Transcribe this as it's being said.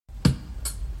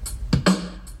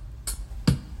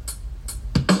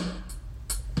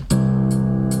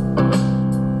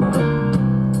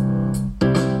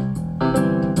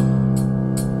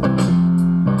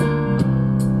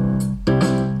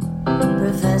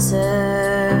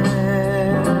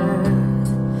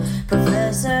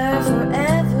Professor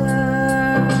forever.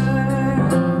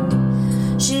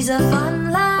 She's a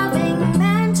fun-loving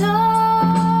mentor,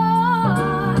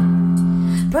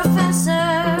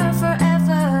 Professor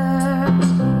forever.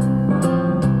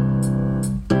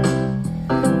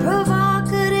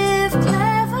 Provocative,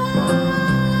 clever,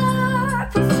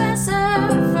 Professor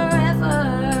forever.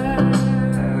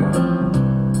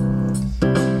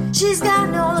 She's got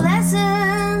no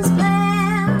lessons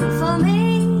planned for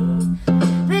me,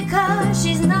 because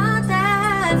she's not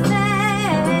that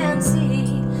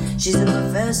fancy. She's a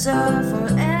professor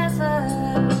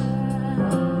forever.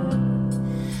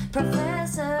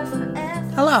 Professor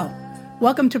forever. Hello.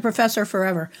 Welcome to Professor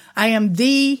Forever. I am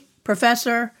the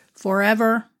Professor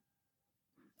Forever.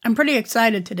 I'm pretty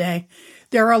excited today.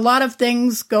 There are a lot of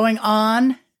things going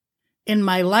on in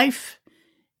my life,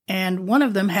 and one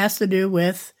of them has to do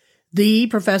with the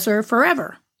Professor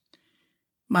Forever.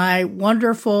 My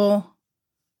wonderful,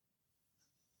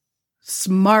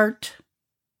 smart,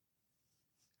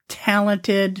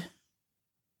 talented,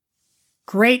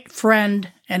 great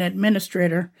friend and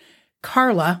administrator,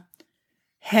 Carla,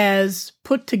 has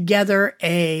put together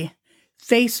a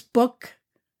Facebook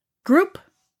group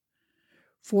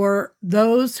for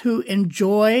those who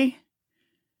enjoy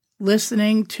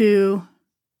listening to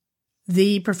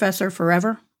the Professor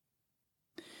Forever.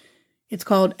 It's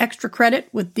called Extra Credit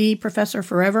with the Professor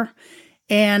Forever,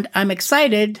 and I'm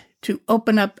excited to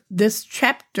open up this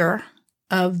chapter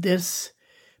of this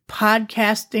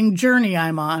podcasting journey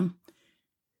I'm on.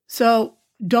 So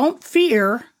don't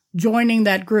fear joining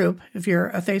that group if you're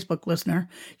a Facebook listener.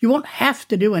 You won't have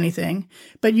to do anything,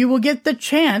 but you will get the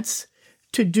chance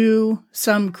to do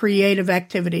some creative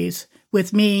activities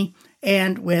with me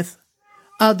and with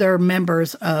other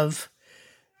members of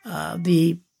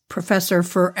the Professor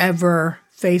Forever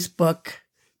Facebook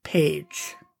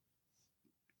page.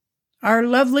 Our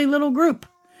lovely little group.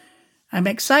 I'm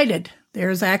excited.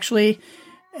 There's actually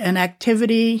an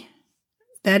activity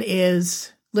that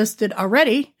is listed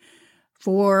already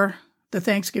for the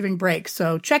Thanksgiving break.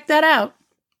 So check that out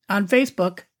on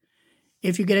Facebook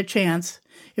if you get a chance.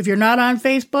 If you're not on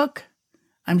Facebook,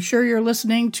 I'm sure you're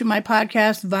listening to my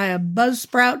podcast via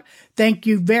Buzzsprout. Thank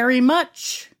you very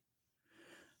much.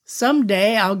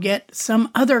 Someday I'll get some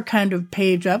other kind of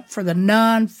page up for the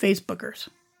non-Facebookers.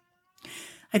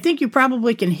 I think you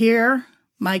probably can hear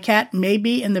my cat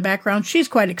Maybe in the background. She's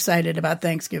quite excited about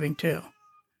Thanksgiving too.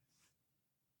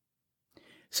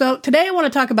 So today I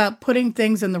want to talk about putting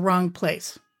things in the wrong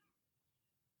place.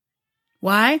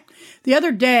 Why? The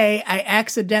other day I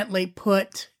accidentally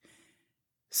put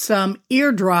some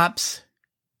eardrops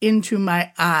into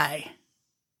my eye.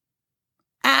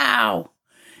 Ow!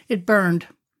 It burned.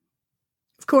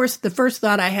 Of course, the first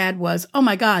thought I had was, oh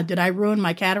my God, did I ruin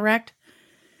my cataract?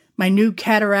 My new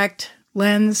cataract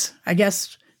lens, I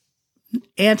guess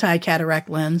anti-cataract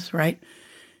lens, right?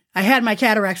 I had my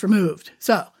cataracts removed.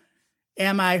 So,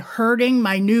 am I hurting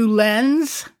my new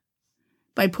lens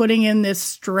by putting in this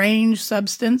strange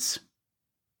substance?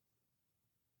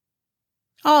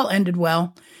 All ended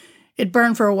well. It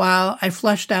burned for a while. I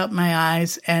flushed out my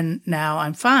eyes, and now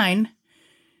I'm fine.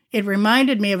 It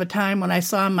reminded me of a time when I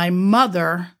saw my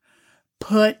mother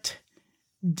put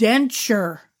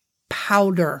denture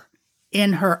powder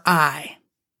in her eye.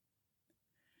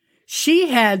 She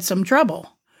had some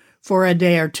trouble for a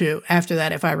day or two after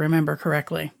that, if I remember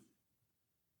correctly.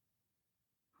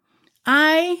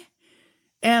 I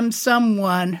am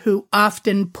someone who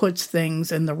often puts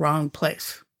things in the wrong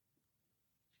place.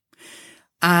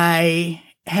 I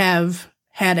have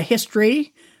had a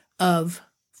history of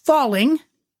falling.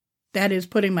 That is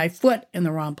putting my foot in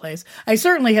the wrong place. I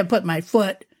certainly have put my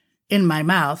foot in my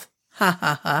mouth. Ha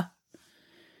ha ha.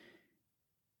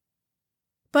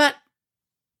 But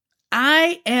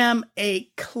I am a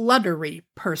cluttery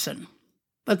person.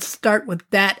 Let's start with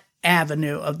that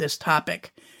avenue of this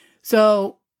topic.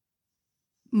 So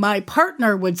my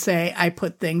partner would say I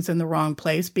put things in the wrong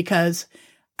place because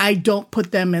I don't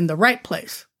put them in the right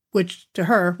place, which to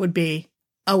her would be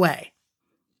away.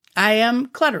 I am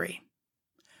cluttery.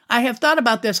 I have thought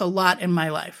about this a lot in my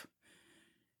life.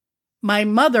 My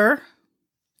mother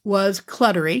was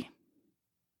cluttery,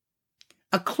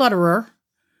 a clutterer.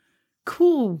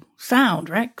 Cool sound,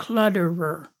 right?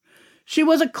 Clutterer. She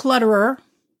was a clutterer,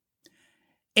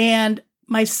 and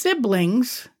my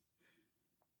siblings,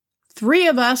 3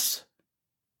 of us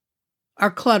are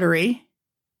cluttery,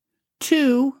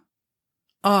 2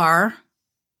 are,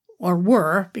 or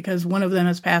were, because one of them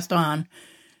has passed on,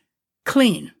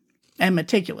 clean and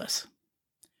meticulous.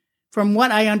 From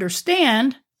what I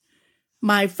understand,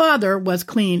 my father was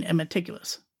clean and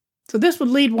meticulous. So this would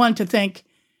lead one to think,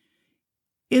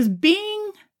 is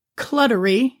being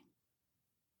cluttery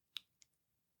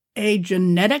a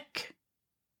genetic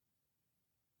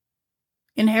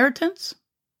inheritance?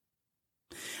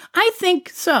 I think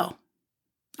so.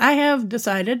 I have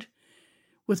decided,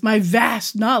 with my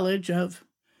vast knowledge of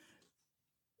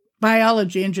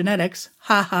biology and genetics,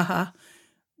 that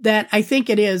I think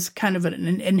it is kind of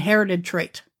an inherited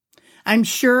trait. I'm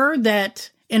sure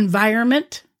that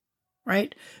environment,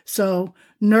 right? So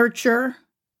nurture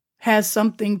has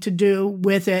something to do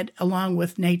with it along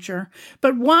with nature.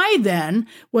 But why then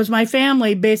was my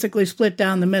family basically split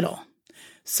down the middle?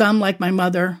 Some like my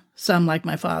mother, some like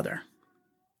my father.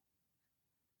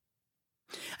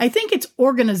 I think it's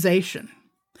organization.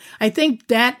 I think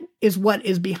that is what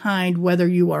is behind whether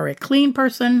you are a clean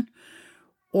person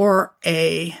or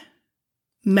a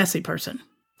messy person.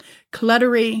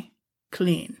 Cluttery,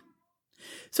 clean.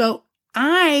 So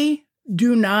I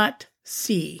do not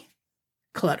see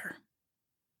clutter.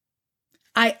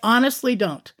 I honestly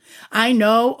don't. I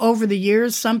know over the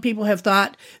years, some people have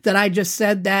thought that I just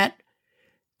said that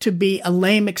to be a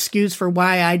lame excuse for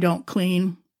why I don't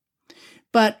clean.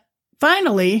 But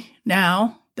finally,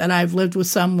 now that I've lived with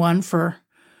someone for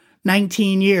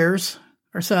 19 years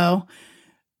or so,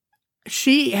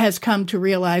 she has come to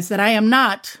realize that I am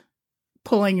not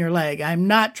pulling your leg. I'm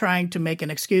not trying to make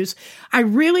an excuse. I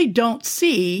really don't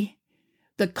see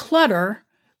the clutter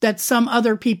that some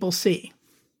other people see.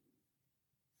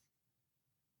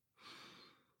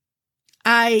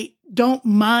 I don't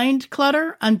mind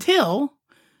clutter until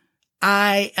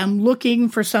I am looking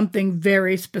for something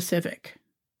very specific.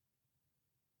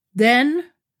 Then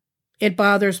it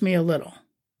bothers me a little.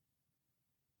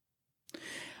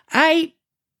 I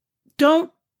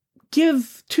don't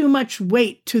give too much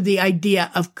weight to the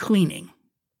idea of cleaning.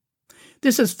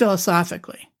 This is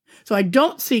philosophically. So I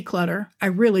don't see clutter. I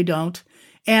really don't.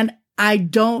 And I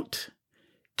don't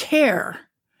care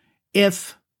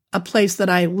if a place that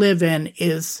I live in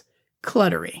is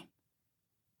cluttery.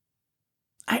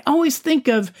 I always think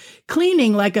of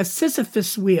cleaning like a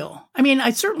Sisyphus wheel. I mean,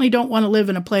 I certainly don't want to live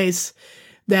in a place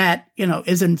that,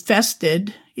 is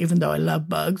infested, even though I love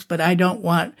bugs, but I don't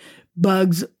want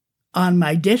bugs on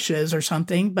my dishes or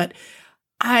something. But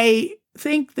I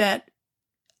think that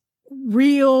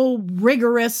real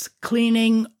rigorous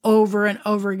cleaning over and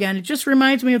over again, it just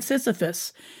reminds me of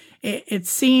Sisyphus. It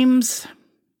seems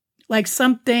like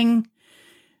something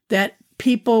that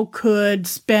people could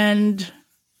spend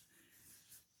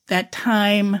that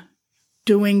time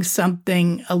doing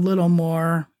something a little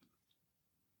more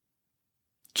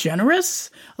generous,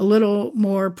 a little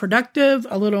more productive,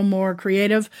 a little more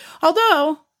creative.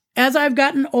 Although, as I've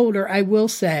gotten older, I will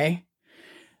say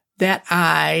that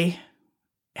I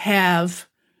have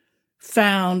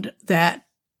found that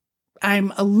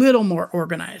I'm a little more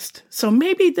organized. So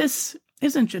maybe this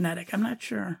isn't genetic. I'm not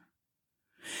sure.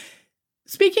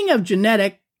 Speaking of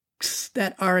genetics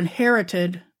that are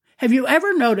inherited, have you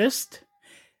ever noticed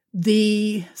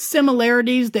the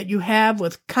similarities that you have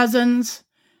with cousins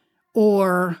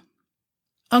or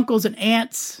uncles and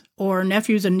aunts or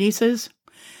nephews and nieces?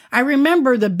 I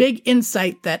remember the big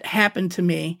insight that happened to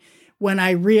me when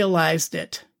I realized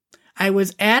it. I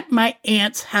was at my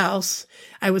aunt's house.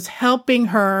 I was helping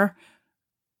her,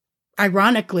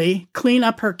 ironically, clean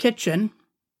up her kitchen.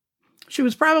 She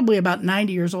was probably about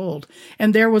 90 years old.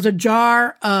 And there was a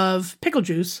jar of pickle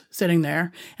juice sitting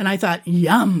there. And I thought,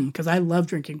 yum, because I love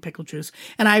drinking pickle juice.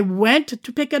 And I went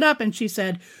to pick it up and she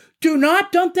said, do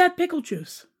not dump that pickle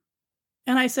juice.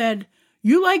 And I said,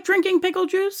 you like drinking pickle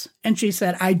juice? And she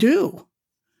said, I do.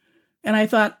 And I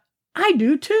thought, I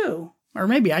do too. Or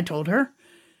maybe I told her.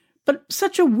 But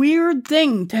such a weird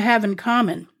thing to have in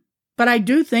common. But I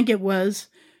do think it was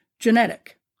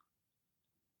genetic.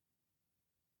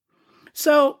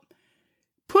 So,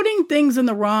 putting things in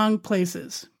the wrong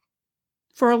places.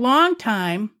 For a long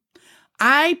time,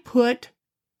 I put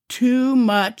too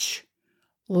much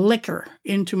liquor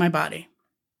into my body.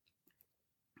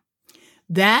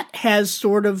 That has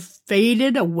sort of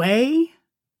faded away.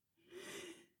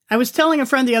 I was telling a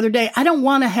friend the other day, I don't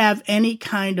want to have any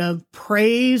kind of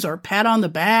praise or pat on the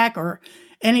back or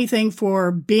anything for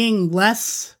being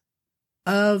less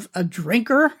of a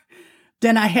drinker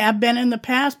than I have been in the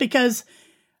past, because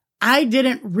I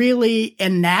didn't really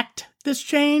enact this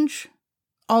change,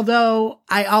 although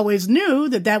I always knew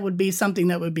that that would be something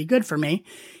that would be good for me.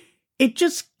 It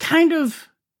just kind of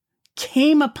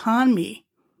came upon me.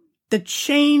 The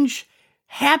change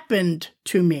happened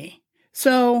to me.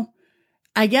 So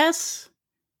I guess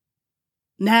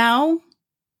now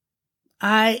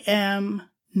I am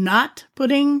not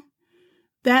putting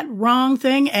that wrong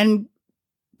thing, and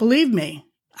believe me,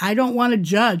 I don't want to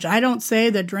judge. I don't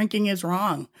say that drinking is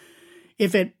wrong.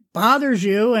 If it bothers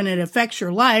you and it affects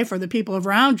your life or the people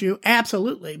around you,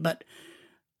 absolutely. But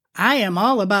I am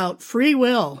all about free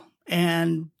will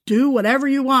and do whatever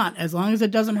you want as long as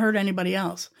it doesn't hurt anybody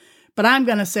else. But I'm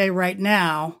going to say right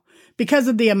now, because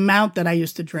of the amount that I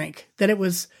used to drink, that it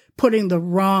was putting the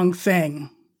wrong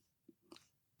thing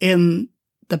in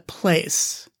the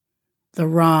place, the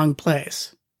wrong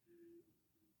place.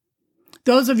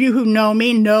 Those of you who know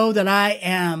me know that I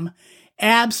am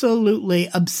absolutely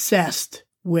obsessed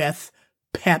with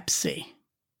Pepsi.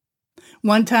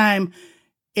 One time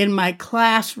in my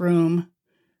classroom,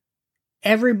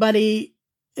 it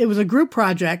was a group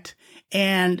project,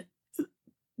 and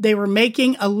they were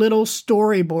making a little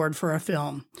storyboard for a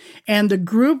film. And the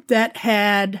group that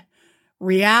had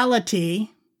reality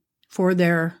for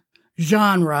their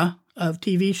genre of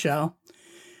TV show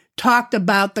talked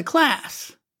about the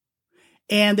class.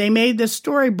 And they made this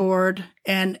storyboard,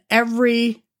 and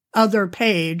every other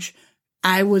page,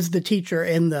 I was the teacher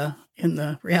in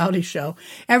the reality show.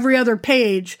 Every other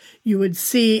page, you would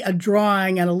see a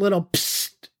drawing and a little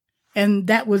psst. And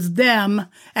that was them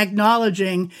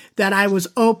acknowledging that I was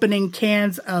opening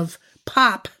cans of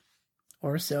pop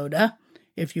or soda,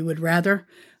 if you would rather,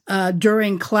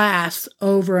 during class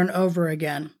over and over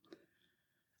again.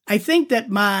 I think that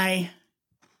my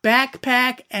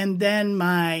backpack and then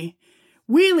my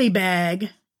wheelie bag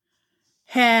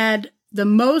had the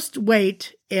most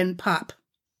weight in pop.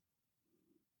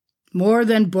 More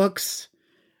than books,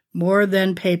 more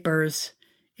than papers,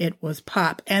 it was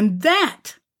pop. And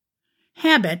that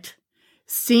habit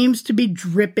seems to be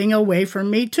dripping away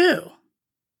from me too.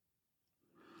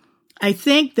 I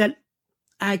think that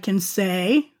I can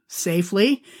say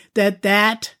safely that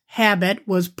that habit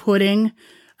was putting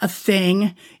a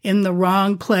thing in the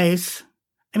wrong place.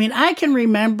 I mean, I can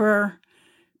remember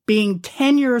being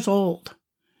 10 years old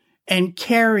and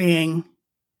carrying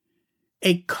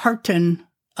a carton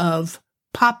of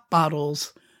pop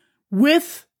bottles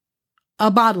with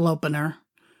a bottle opener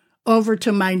over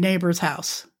to my neighbor's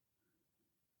house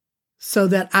so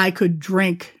that I could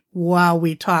drink while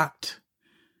we talked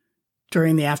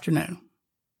during the afternoon.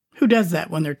 Who does that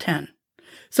when they're 10?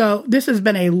 So this has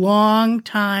been a long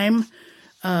time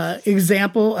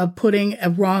example of putting a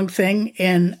wrong thing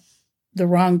in the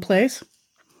wrong place.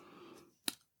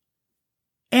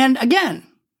 And again,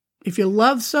 if you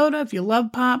love soda, if you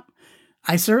love pop,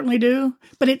 I certainly do.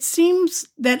 But it seems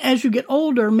that as you get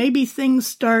older, maybe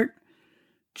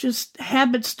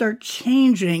habits start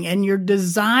changing and your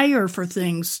desire for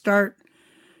things start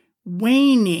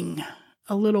waning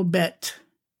a little bit.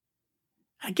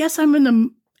 I guess I'm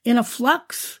in a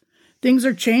flux. Things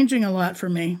are changing a lot for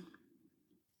me.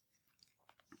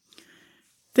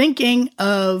 Thinking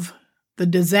of the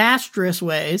disastrous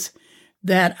ways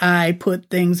that I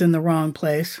put things in the wrong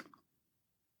place,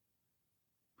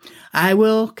 I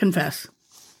will confess,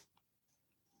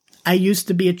 I used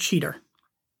to be a cheater.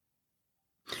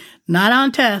 Not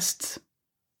on tests,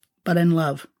 but in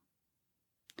love.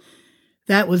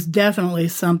 That was definitely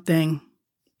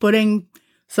putting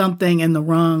something in the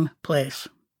wrong place.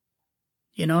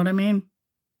 You know what I mean?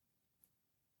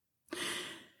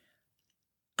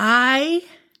 I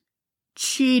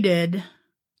cheated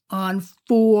on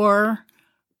 4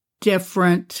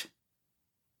 different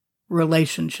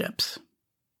relationships.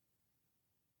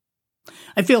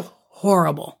 I feel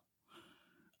horrible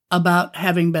about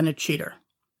having been a cheater.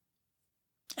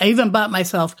 I even bought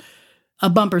myself a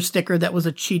bumper sticker that was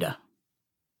a cheetah.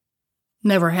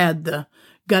 Never had the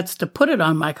guts to put it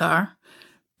on my car,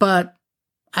 but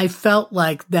I felt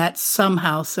like that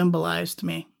somehow symbolized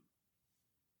me.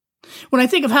 When I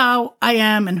think of how I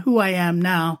am and who I am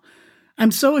now,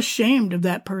 I'm so ashamed of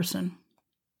that person.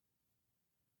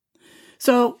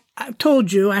 So I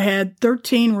told you I had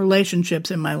 13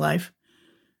 relationships in my life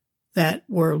that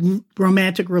were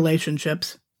romantic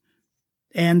relationships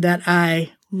and that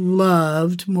I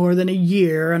loved more than a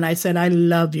year. And I said, I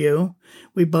love you.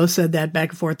 We both said that back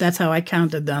and forth. That's how I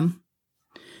counted them.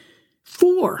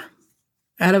 4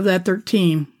 out of that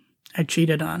 13 I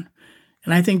cheated on.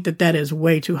 And I think that is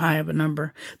way too high of a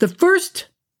number. The first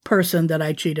person that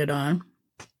I cheated on,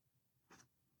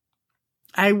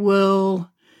 I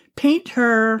will paint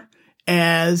her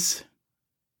as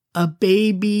a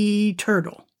baby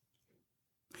turtle.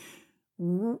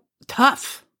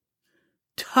 Tough,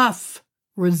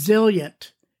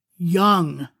 resilient,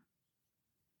 young.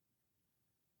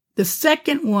 The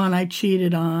second one I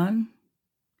cheated on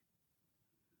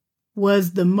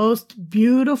was the most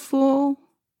beautiful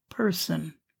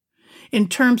person in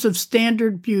terms of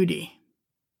standard beauty.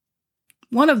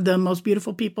 one of the most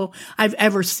beautiful people I've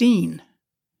ever seen.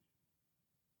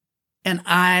 And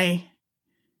I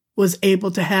was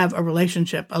able to have a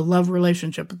relationship, a love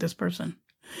relationship with this person.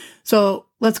 So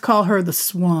let's call her the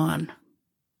swan.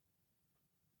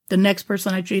 The next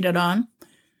person I cheated on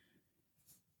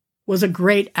was a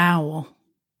great owl.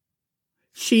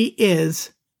 She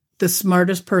is the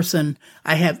smartest person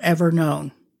I have ever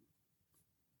known.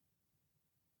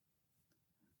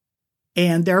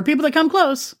 And there are people that come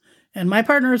close, and my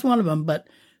partner is one of them, but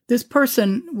this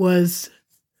person was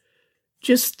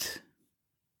just,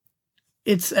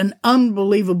 it's an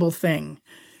unbelievable thing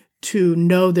to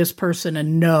know this person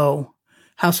and know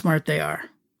how smart they are.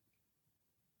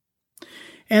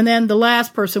 And then the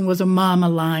last person was a mama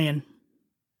lion.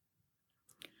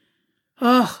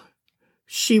 Oh,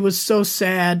 she was so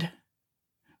sad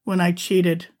when I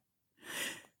cheated.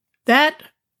 That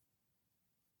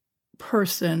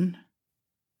person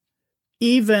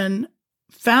even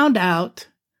found out,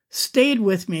 stayed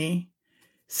with me,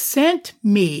 sent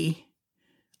me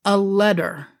a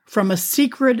letter from a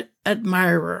secret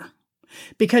admirer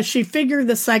because she figured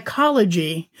the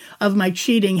psychology of my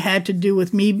cheating had to do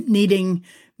with me needing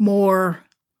more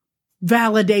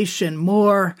validation,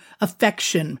 more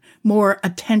affection, more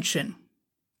attention.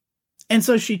 And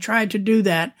so she tried to do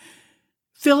that,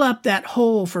 fill up that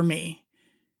hole for me,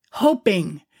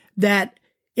 hoping that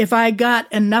if I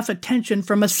got enough attention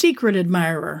from a secret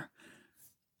admirer,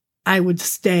 I would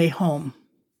stay home.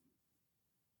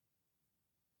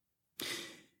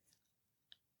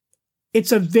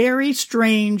 It's a very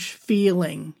strange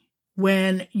feeling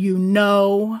when you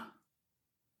know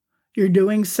you're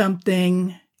doing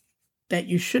something that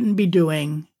you shouldn't be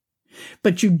doing,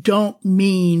 but you don't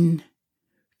mean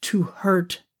to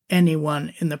hurt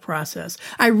anyone in the process.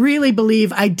 I really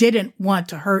believe I didn't want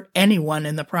to hurt anyone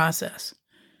in the process.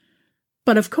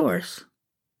 But of course,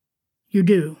 you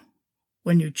do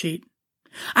when you cheat.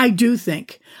 I do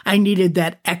think I needed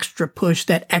that extra push,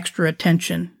 that extra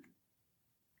attention.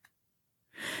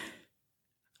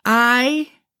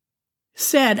 I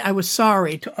said I was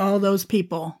sorry to all those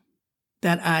people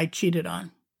that I cheated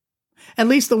on. At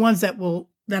least the ones that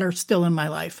are still in my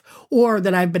life or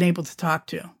that I've been able to talk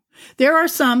to. There are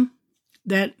some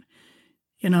that,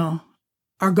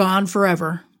 are gone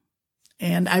forever.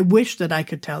 And I wish that I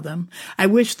could tell them. I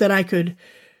wish that I could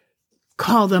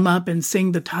call them up and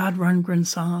sing the Todd Rundgren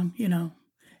song,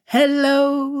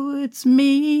 Hello, it's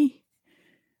me.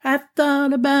 I've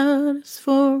thought about us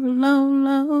for a long,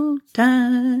 long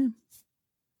time.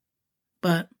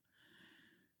 But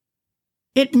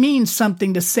it means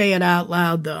something to say it out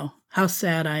loud, though, how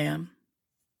sad I am.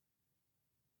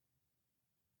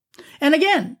 And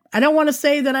again, I don't want to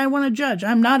say that I want to judge.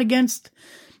 I'm not against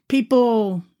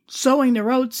people sowing their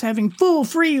oats, having full,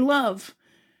 free love,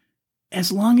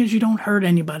 as long as you don't hurt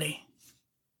anybody.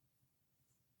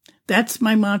 That's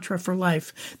my mantra for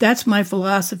life. That's my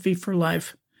philosophy for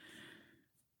life.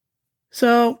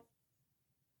 So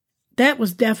that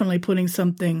was definitely putting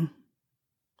something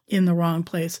in the wrong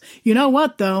place. You know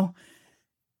what, though?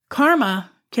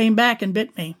 Karma came back and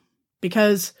bit me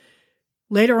because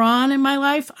later on in my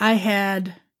life, I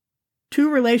had 2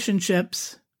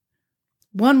 relationships.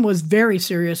 One was very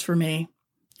serious for me,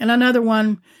 and another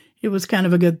one, it was kind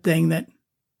of a good thing that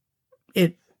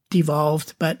it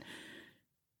devolved, but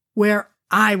where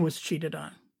I was cheated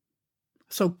on.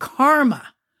 So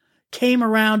karma came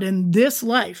around in this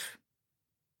life.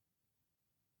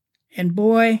 And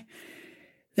boy,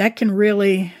 that can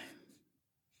really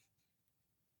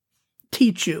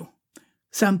teach you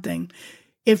something.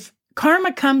 If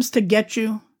karma comes to get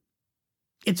you,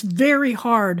 it's very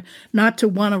hard not to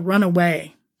want to run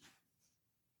away.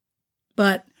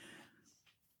 But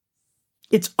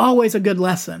it's always a good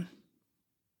lesson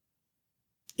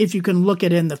if you can look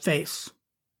it in the face.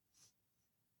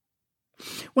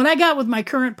 When I got with my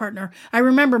current partner, I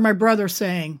remember my brother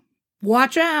saying,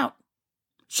 "Watch out,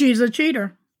 she's a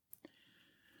cheater."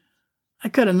 I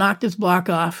could have knocked his block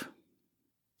off.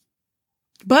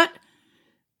 But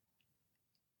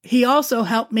he also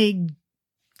helped me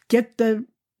get the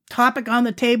topic on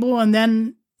the table and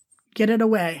then get it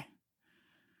away.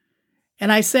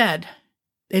 And I said,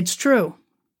 it's true.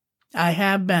 I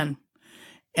have been.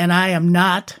 And I am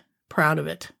not proud of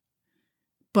it.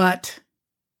 But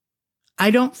I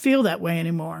don't feel that way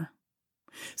anymore.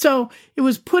 So it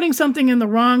was putting something in the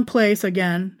wrong place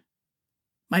again,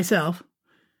 myself,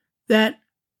 that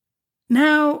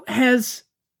now has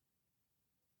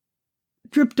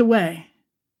dripped away.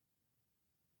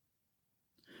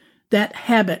 That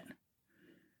habit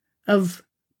of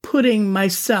putting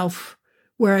myself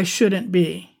where I shouldn't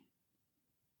be.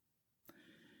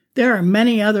 There are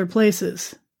many other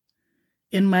places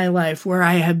in my life where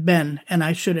I have been and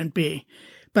I shouldn't be,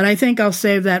 but I think I'll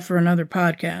save that for another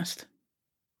podcast.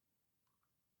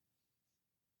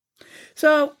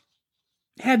 So,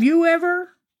 have you ever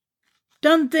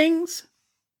done things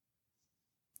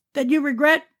that you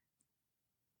regret?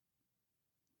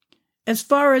 As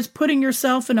far as putting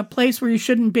yourself in a place where you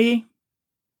shouldn't be?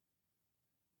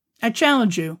 I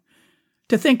challenge you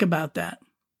to think about that.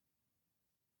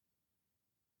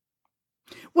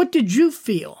 What did you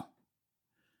feel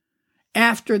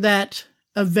after that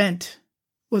event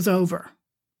was over?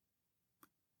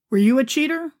 Were you a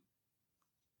cheater?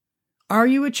 Are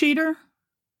you a cheater?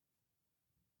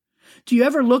 Do you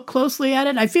ever look closely at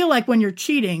it? I feel like when you're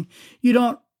cheating, you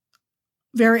don't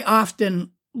very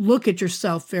often look at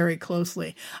yourself very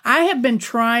closely. I have been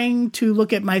trying to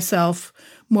look at myself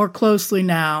more closely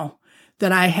now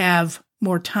that I have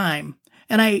more time.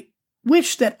 And I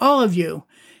wish that all of you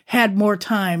had more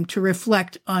time to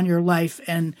reflect on your life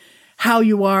and how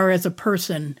you are as a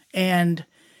person and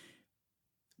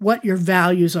what your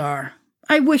values are.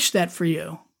 I wish that for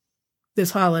you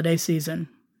this holiday season.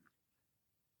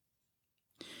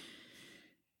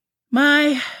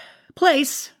 My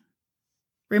place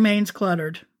remains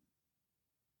cluttered.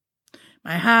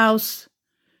 My house,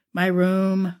 my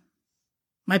room,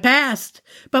 my past,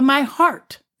 but my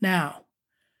heart now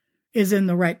is in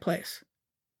the right place.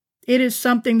 It is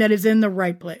something that is in the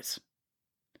right place.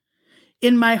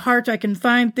 In my heart, I can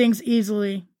find things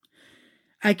easily.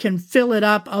 I can fill it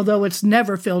up, although it's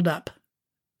never filled up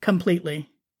completely.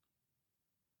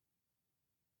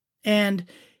 And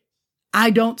I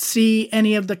don't see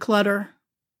any of the clutter.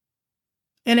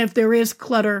 And if there is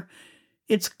clutter,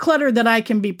 it's clutter that I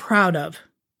can be proud of.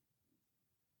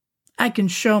 I can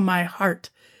show my heart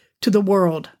to the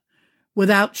world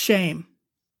without shame.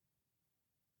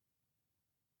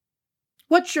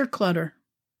 What's your clutter?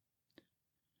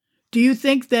 Do you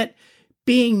think that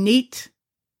being neat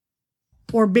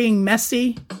or being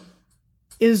messy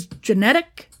is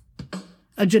genetic?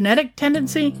 A genetic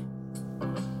tendency?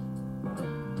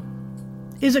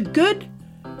 Is it good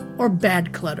or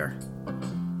bad clutter?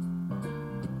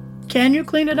 Can you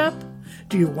clean it up?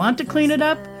 Do you want to clean it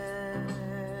up?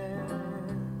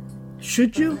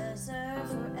 Should you?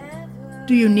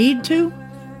 Do you need to?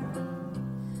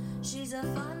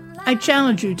 I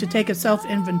challenge you to take a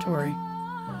self-inventory.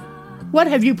 What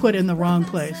have you put in the wrong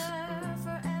place?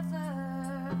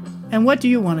 And what do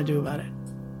you want to do about it?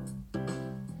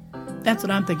 That's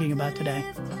what I'm thinking about today.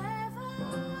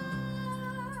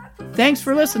 Thanks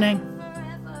for listening.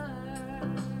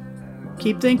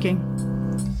 Keep thinking.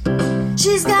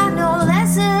 She's got no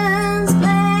lessons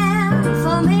planned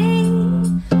for me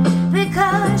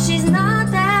because she's not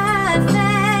that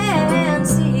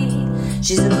fancy.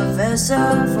 She's a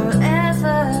professor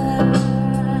forever.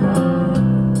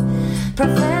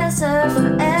 Professor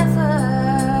forever.